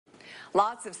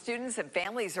Lots of students and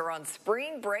families are on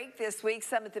spring break this week,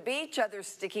 some at the beach, others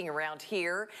sticking around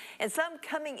here, and some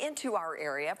coming into our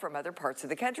area from other parts of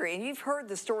the country. And you've heard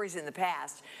the stories in the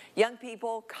past. Young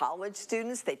people, college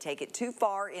students, they take it too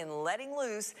far in letting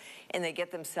loose, and they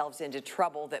get themselves into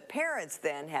trouble that parents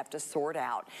then have to sort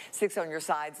out. 6 on Your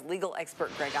Side's legal expert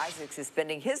Greg Issacs is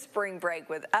spending his spring break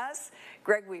with us.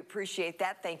 Greg, we appreciate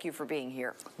that. Thank you for being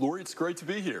here. Lori, it's great to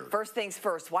be here. First things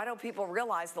first, why don't people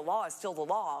realize the law is still the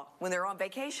law when they're on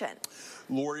vacation?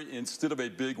 Lori, instead of a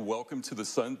big welcome to the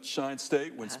Sunshine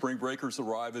State when spring breakers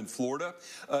arrive in Florida,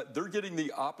 they're getting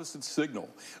the opposite signal.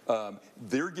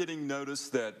 They're getting notice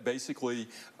that basically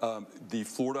the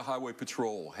Florida Highway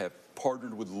Patrol have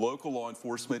partnered with local law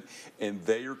enforcement, and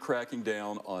they are cracking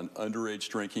down on underage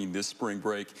drinking this spring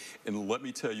break. And let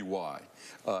me tell you why.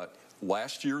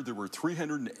 Last year, there were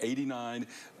 389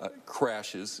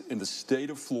 crashes in the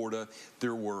state of Florida.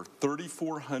 There were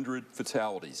 3,400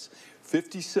 fatalities.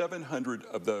 5,700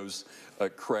 of those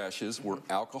crashes were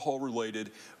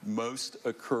alcohol-related. Most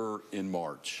occur in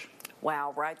March.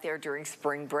 Wow, right there during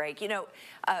spring break. You know,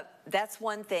 that's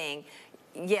one thing.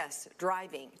 Yes,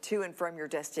 driving to and from your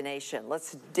destination.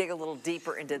 Let's dig a little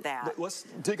deeper into that. Let's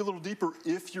dig a little deeper.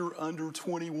 If you're under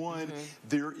 21,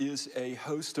 there is a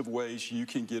host of ways you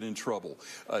can get in trouble.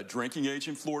 Drinking age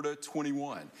in Florida,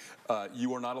 21.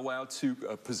 You are not allowed to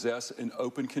possess an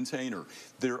open container.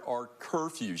 There are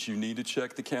curfews. You need to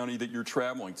check the county that you're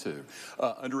traveling to.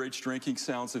 Underage drinking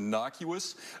sounds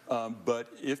innocuous, but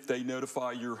if they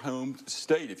notify your home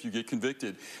state, if you get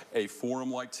convicted, a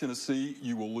forum like Tennessee,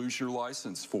 you will lose your license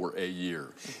for a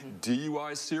year.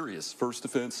 DUI is serious. First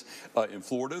offense in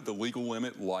Florida, the legal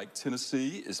limit, like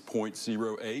Tennessee, is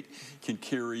 .08, can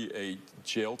carry a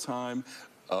jail time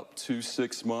up to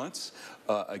 6 months.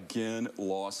 Again,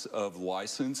 loss of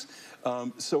license.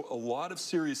 So a lot of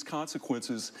serious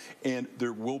consequences, and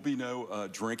there will be no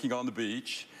drinking on the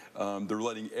beach. They're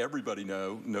letting everybody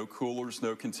know, no coolers,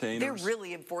 no containers. They're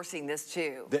really enforcing this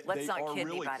too. Let's not kid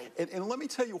anybody. And let me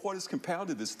tell you what has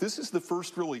compounded this. This is the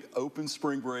first really open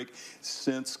spring break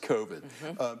since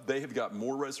COVID. They have got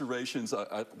more reservations.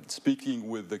 Speaking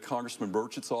with the Congressman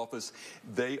Burchett's office,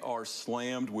 they are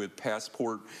slammed with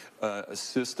passport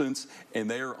assistance, and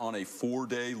they are on a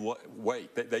 4-day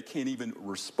wait. They can't even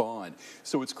respond.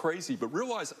 So it's crazy. But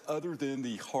realize, other than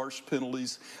the harsh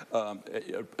penalties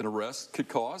an arrest could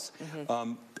cause,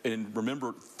 and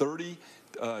remember,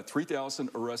 3,000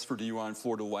 arrests for DUI in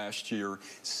Florida last year,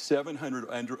 700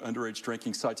 underage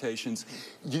drinking citations.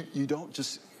 You don't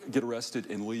just get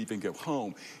arrested and leave and go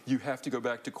home. You have to go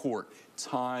back to court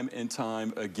time and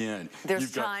time again.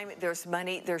 There's time, there's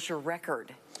money, there's your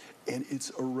record. And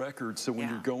it's a record. So when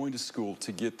you're going to school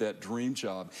to get that dream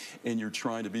job and you're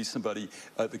trying to be somebody,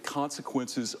 the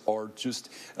consequences are just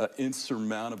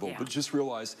insurmountable. But just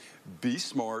realize, be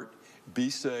smart,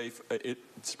 be safe.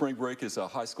 Spring break is a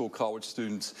high school, college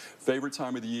student's favorite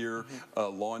time of the year.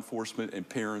 Law enforcement and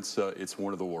parents, it's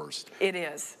one of the worst. It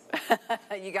is.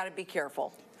 You got to be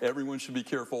careful. Everyone should be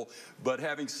careful. But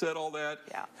having said all that,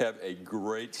 have a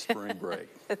great spring break.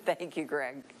 Thank you,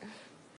 Greg.